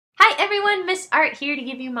everyone, missART here to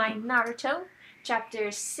give you my Naruto chapter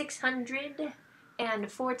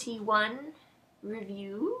 641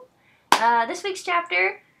 review. This week's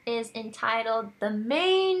chapter is entitled The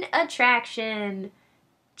Main Attraction.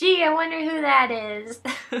 Gee, I wonder who that is.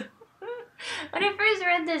 When I first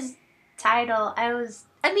read this title, I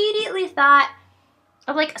immediately thought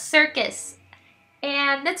of like a circus.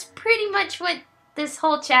 And that's pretty much what this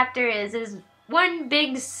whole chapter is one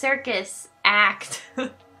big circus act.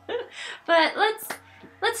 But let's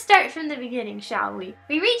start from the beginning, shall we?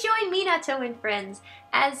 We rejoin Minato and friends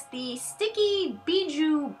as the sticky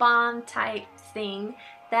Biju bomb type thing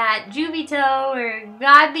that Jubito or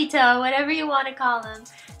Godbito, whatever you want to call him,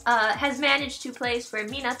 has managed to place where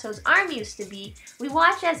Minato's arm used to be. We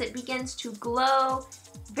watch as it begins to glow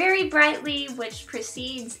very brightly, which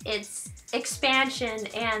precedes its expansion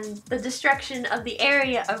and the destruction of the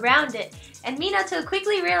area around it. And Minato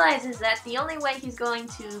quickly realizes that the only way he's going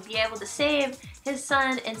to be able to save his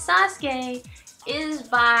son and Sasuke is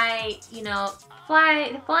by,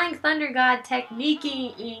 flying thunder god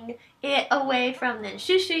techniquing it away from them,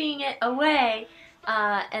 shushuing it away,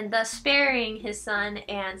 and thus sparing his son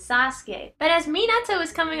and Sasuke. But as Minato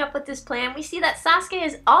is coming up with this plan, we see that Sasuke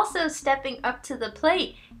is also stepping up to the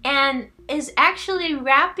plate and is actually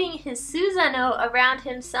wrapping his Susanoo around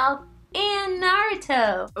himself and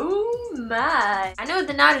Naruto. Oh my! I know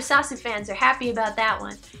the Narusasu fans are happy about that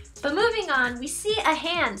one. But moving on, we see a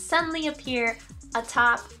hand suddenly appear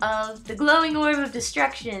atop of the glowing orb of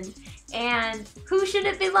destruction. And who should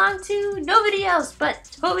it belong to? Nobody else but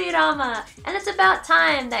Tobirama. And it's about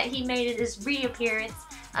time that he made his reappearance.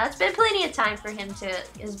 It's been plenty of time for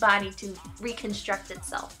his body to reconstruct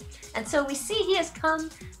itself. And so we see he has come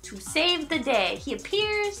to save the day. He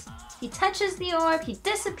appears, he touches the orb, he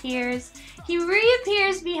disappears, he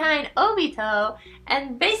reappears behind Obito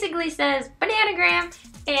and basically says, "Bananagram,"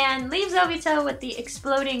 and leaves Obito with the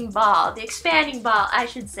exploding ball, the expanding ball, I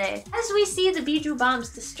should say. As we see the Biju Bomb's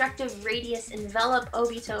destructive radius envelop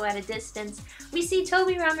Obito at a distance, we see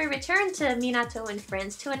Tobirama return to Minato and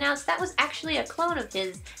friends to announce that was actually a clone of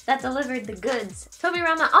his that delivered the goods.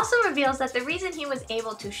 Tobirama also reveals that the reason he was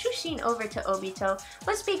able to shushin over to Obito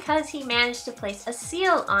was because he managed to place a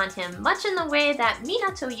seal on him, much in the way that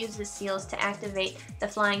Minato uses seals to activate the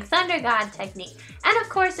Flying Thunder God technique. And of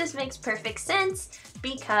course this makes perfect sense,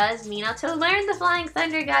 because Minato learned the Flying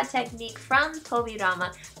Thunder God technique from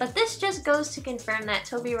Tobirama, but this just goes to confirm that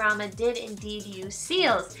Tobirama did indeed use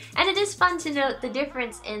seals. And it is fun to note the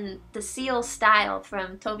difference in the seal style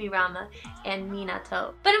from Tobirama and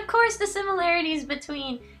Minato. But of course the similarities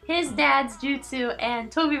between his dad's jutsu and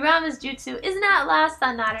Tobirama's jutsu is not lost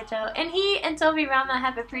on Naruto, and he and Tobirama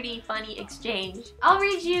have a pretty funny exchange. I'll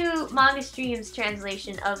read you Manga Stream's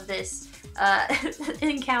translation of this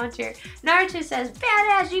encounter. Naruto says,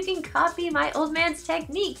 "Badass, you can copy my old man's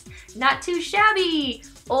techniques. Not too shabby,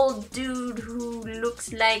 old dude who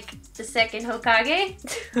looks like the second Hokage."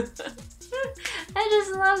 I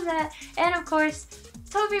just love that. And of course,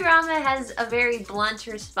 Tobirama has a very blunt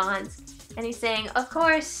response. And he's saying, of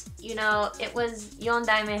course, it was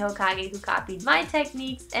Yondaime Hokage who copied my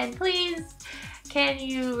techniques, and please, can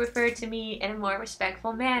you refer to me in a more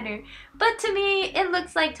respectful manner? But to me, it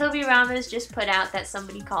looks like Tobirama's just put out that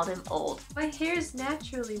somebody called him old. My hair's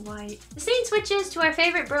naturally white. The scene switches to our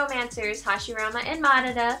favorite bromancers, Hashirama and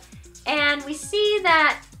Madara, and we see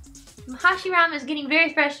that Hashirama is getting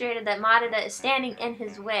very frustrated that Madara is standing in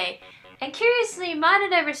his way. And curiously,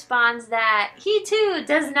 Madara responds that he too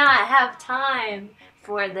does not have time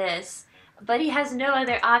for this, but he has no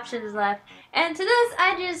other options left. And to this,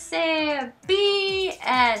 I just say,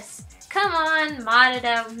 BS. Come on,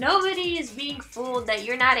 Madara. Nobody is being fooled that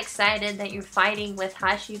you're not excited that you're fighting with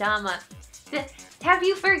Hashirama. Have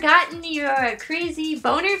you forgotten your crazy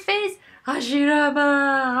boner face?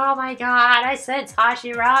 Hashirama! Oh my god, I said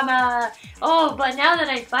Hashirama! Oh, but now that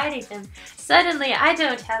I'm fighting him, suddenly I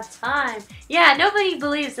don't have time. Yeah, nobody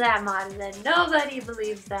believes that, Madara. Nobody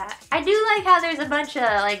believes that. I do like how there's a bunch of,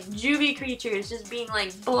 juvie creatures just being,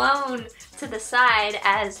 blown to the side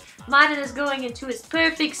as Madara's going into his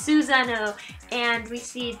perfect Susanoo, and we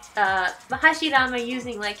see Hashirama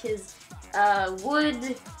using, his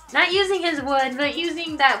wood, not using his wood, but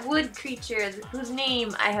using that wood creature whose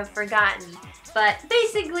name I have forgotten. But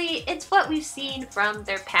basically, it's what we've seen from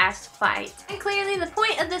their past fight. And clearly the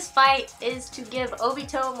point of this fight is to give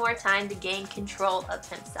Obito more time to gain control of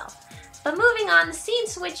himself. But moving on, the scene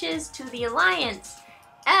switches to the Alliance,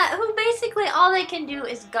 who basically all they can do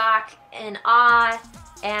is gawk in awe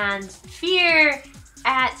and fear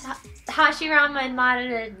at Hashirama and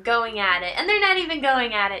Madara going at it. And they're not even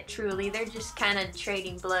going at it truly, they're just kind of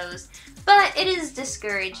trading blows. But it is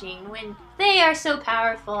discouraging when they are so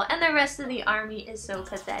powerful and the rest of the army is so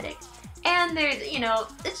pathetic. And there's, you know,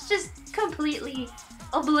 it's just completely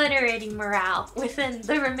obliterating morale within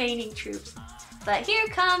the remaining troops. But here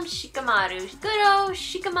comes Shikamaru. Good old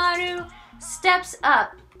Shikamaru steps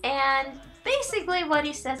up, and basically what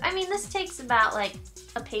he says, I mean, this takes about like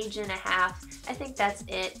a page and a half. I think that's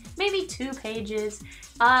it. Maybe 2 pages.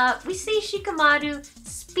 We see Shikamaru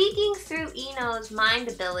speaking through Ino's mind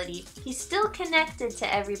ability. He's still connected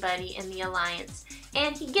to everybody in the Alliance,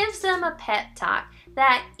 and he gives them a pep talk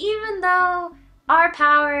that even though our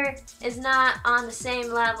power is not on the same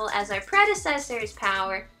level as our predecessor's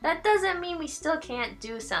power, that doesn't mean we still can't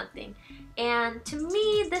do something. And to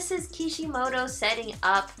me, this is Kishimoto setting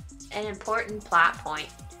up an important plot point.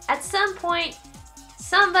 At some point,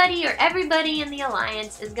 somebody or everybody in the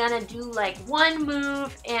Alliance is gonna do like one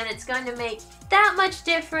move and it's going to make that much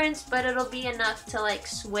difference, but it'll be enough to like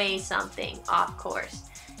sway something off course.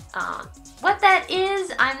 What that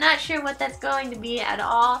is, I'm not sure what that's going to be at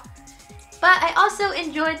all. But I also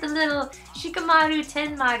enjoyed the little Shikamaru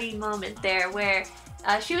Tenmari moment there where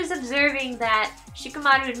she was observing that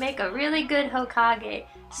Shikamaru would make a really good Hokage.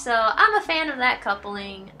 So I'm a fan of that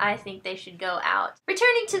coupling. I think they should go out.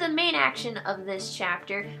 Returning to the main action of this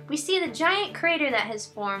chapter, we see the giant crater that has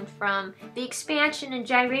formed from the expansion and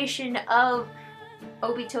gyration of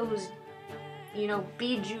Obito's, you know,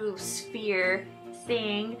 Biju sphere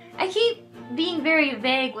thing. I keep being very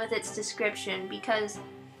vague with its description because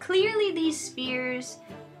clearly these spheres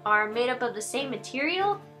are made up of the same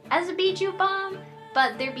material as a Biju bomb,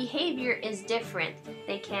 but their behavior is different.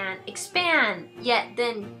 They can expand, yet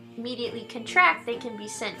then immediately contract. They can be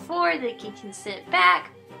sent forward, they can sent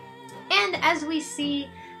back. And as we see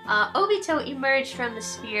Obito emerge from the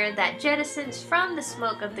sphere that jettisons from the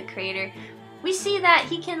smoke of the crater, we see that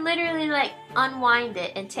he can literally like unwind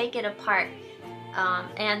it and take it apart.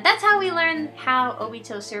 And that's how we learn how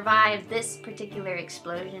Obito survived this particular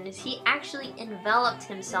explosion, is he actually enveloped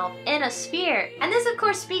himself in a sphere. And this of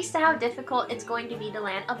course speaks to how difficult it's going to be to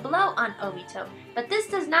land a blow on Obito. But this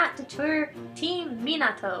does not deter Team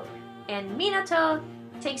Minato. And Minato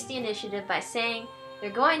takes the initiative by saying they're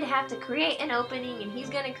going to have to create an opening, and he's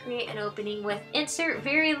going to create an opening with insert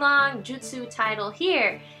very long jutsu title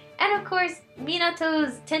here. And of course,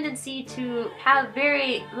 Minato's tendency to have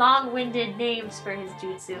very long-winded names for his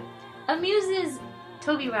jutsu amuses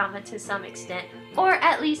Tobirama to some extent, or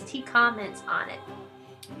at least he comments on it.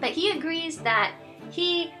 But he agrees that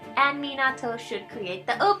he and Minato should create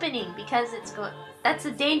the opening because that's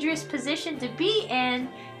a dangerous position to be in,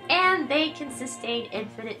 and they can sustain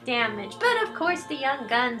infinite damage. But of course, the young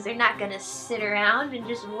guns are not going to sit around and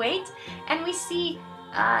just wait, and we see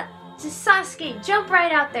Sasuke jump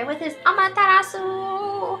right out there with his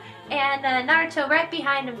Amaterasu, and Naruto right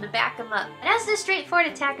behind him to back him up. And as this straightforward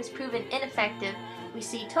attack is proven ineffective, we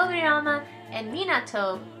see Tobirama and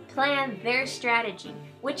Minato plan their strategy,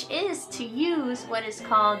 which is to use what is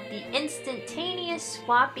called the instantaneous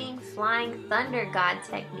swapping flying thunder god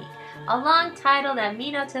technique, a long title that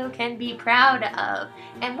Minato can be proud of.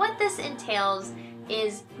 And what this entails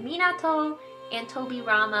is Minato and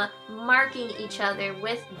Tobirama marking each other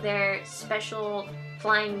with their special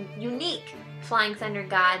unique flying thunder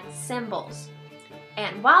god symbols.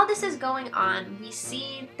 And while this is going on, we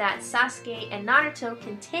see that Sasuke and Naruto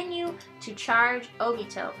continue to charge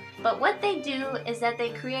Obito. But what they do is that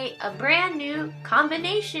they create a brand new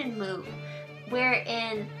combination move,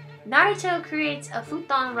 wherein Naruto creates a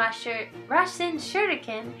Futon Rasen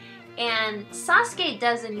Shuriken, and Sasuke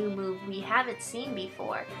does a new move we haven't seen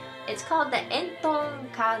before. It's called the Enton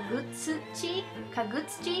Kagutsuchi,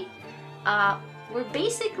 where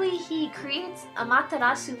basically he creates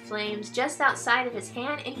Amaterasu flames just outside of his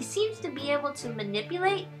hand, and he seems to be able to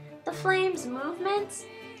manipulate the flames' movements.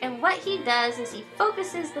 And what he does is he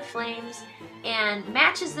focuses the flames and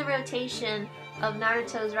matches the rotation of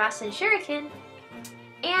Naruto's Rasen Shuriken,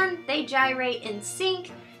 and they gyrate in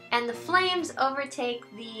sync, and the flames overtake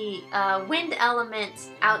the wind elements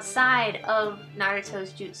outside of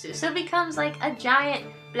Naruto's jutsu. So it becomes like a giant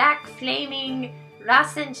black flaming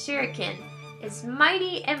Rasen Shuriken. It's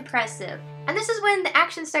mighty impressive. And this is when the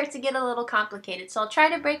action starts to get a little complicated, so I'll try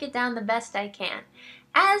to break it down the best I can.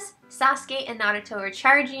 As Sasuke and Naruto are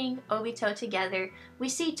charging Obito together, we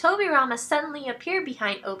see Tobirama suddenly appear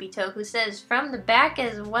behind Obito, who says, "From the back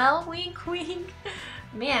as well, wink wink."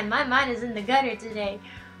 Man, my mind is in the gutter today.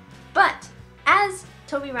 But as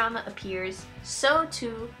Tobirama appears, so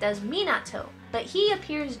too does Minato. But he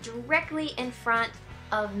appears directly in front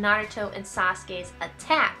of Naruto and Sasuke's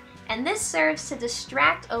attack. And this serves to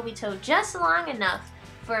distract Obito just long enough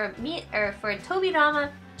for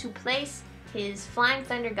Tobirama to place his Flying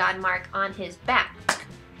Thunder God mark on his back.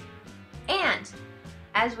 And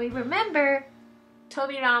as we remember,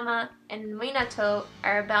 Tobirama and Minato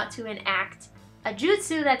are about to enact a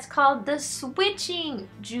jutsu that's called the switching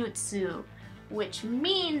jutsu, which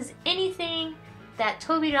means anything that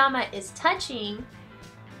Tobirama is touching,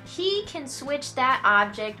 he can switch that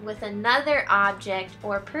object with another object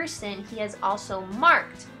or person he has also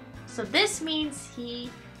marked. So this means he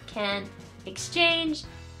can exchange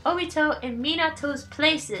Obito and Minato's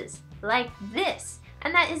places like this.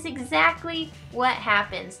 And that is exactly what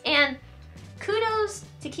happens. And kudos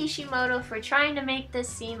to Kishimoto for trying to make this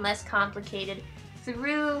scene less complicated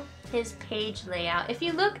through his page layout. If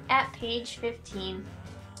you look at page 15,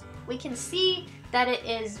 we can see that it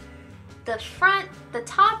is the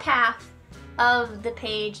top half of the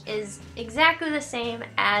page is exactly the same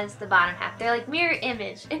as the bottom half. They're like mirror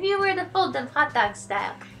image. If you were the full hot dog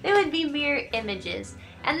style, they would be mirror images.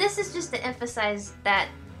 And this is just to emphasize that,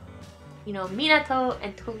 you know, Minato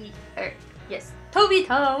and Tobito,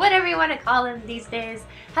 whatever you want to call him these days,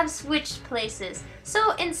 have switched places.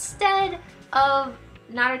 So instead of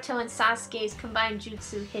Naruto and Sasuke's combined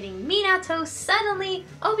jutsu hitting Minato, suddenly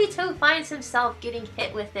Obito finds himself getting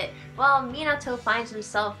hit with it, while Minato finds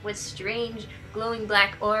himself with strange glowing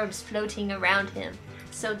black orbs floating around him.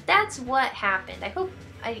 So that's what happened. I hope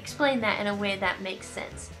I explained that in a way that makes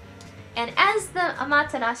sense. And as the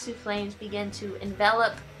Amaterasu flames begin to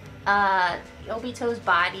envelop Obito's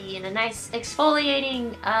body in a nice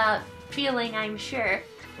exfoliating feeling, I'm sure,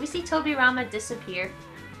 we see Tobirama disappear,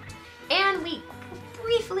 and we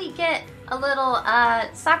briefly get a little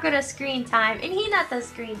Sakura screen time and Hinata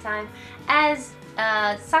screen time as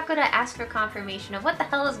Sakura asks for confirmation of what the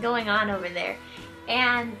hell is going on over there.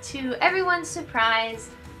 And to everyone's surprise,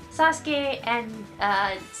 Sasuke and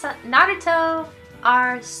Naruto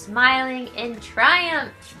are smiling in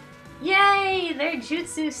triumph. Yay! Their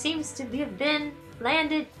jutsu seems to have been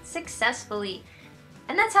landed successfully.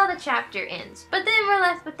 And that's how the chapter ends. But then we're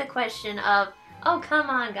left with the question of, oh come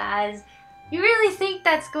on guys, you really think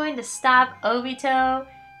that's going to stop Obito,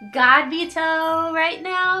 Godbito right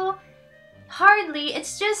now? Hardly.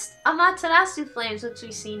 It's just Amaterasu flames, which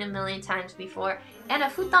we've seen a million times before, and a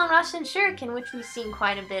Futon Russian Shuriken, which we've seen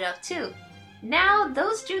quite a bit of too. Now,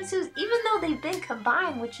 those jutsus, even though they've been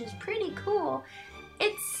combined, which is pretty cool,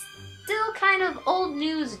 it's still kind of old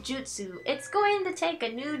news jutsu. It's going to take a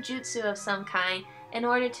new jutsu of some kind in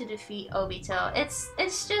order to defeat Obito.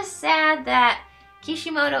 It's just sad that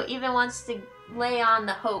Kishimoto even wants to lay on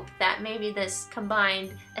the hope that maybe this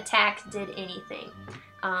combined attack did anything.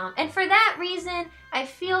 And for that reason, I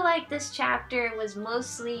feel like this chapter was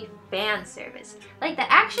mostly fan service. Like, the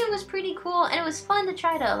action was pretty cool, and it was fun to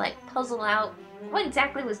try to, like, puzzle out what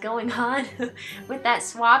exactly was going on with that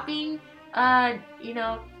swapping, you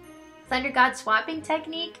know, Thunder God swapping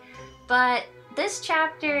technique. But this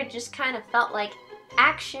chapter just kind of felt like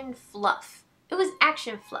action fluff. It was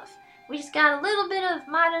action fluff. We just got a little bit of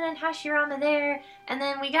Madara and Hashirama there, and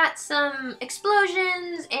then we got some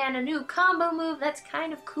explosions and a new combo move that's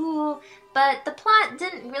kind of cool, but the plot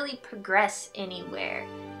didn't really progress anywhere.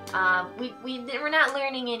 We're not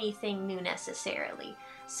learning anything new necessarily.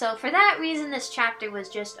 So for that reason, this chapter was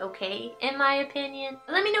just okay, in my opinion.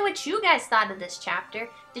 Let me know what you guys thought of this chapter.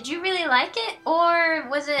 Did you really like it, or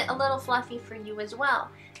was it a little fluffy for you as well?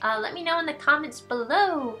 Let me know in the comments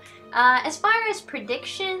below. As far as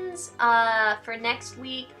predictions for next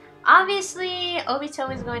week, obviously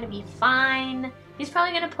Obito is going to be fine. He's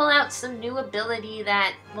probably going to pull out some new ability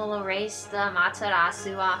that will erase the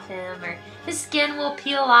Amaterasu off him, or his skin will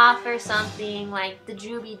peel off or something like the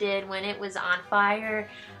Jubi did when it was on fire.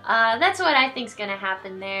 That's what I think's going to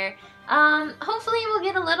happen there. Hopefully we'll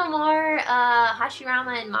get a little more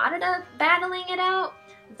Hashirama and Madara battling it out,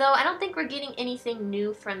 though I don't think we're getting anything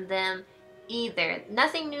new from them either.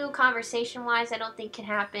 Nothing new conversation-wise I don't think can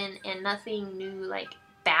happen, and nothing new like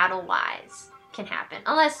battle-wise can happen.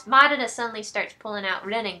 Unless Madara suddenly starts pulling out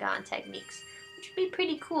Rinnegan techniques, which would be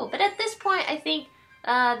pretty cool. But at this point, I think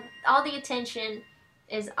all the attention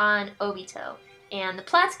is on Obito. And the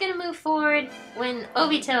plot's gonna move forward when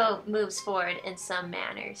Obito moves forward in some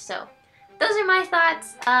manner. So, those are my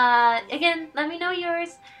thoughts. Again, let me know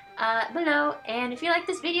yours below. And if you like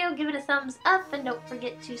this video, give it a thumbs up. And don't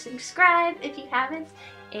forget to subscribe if you haven't.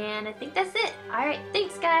 And I think that's it. Alright,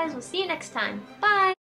 thanks guys. We'll see you next time. Bye!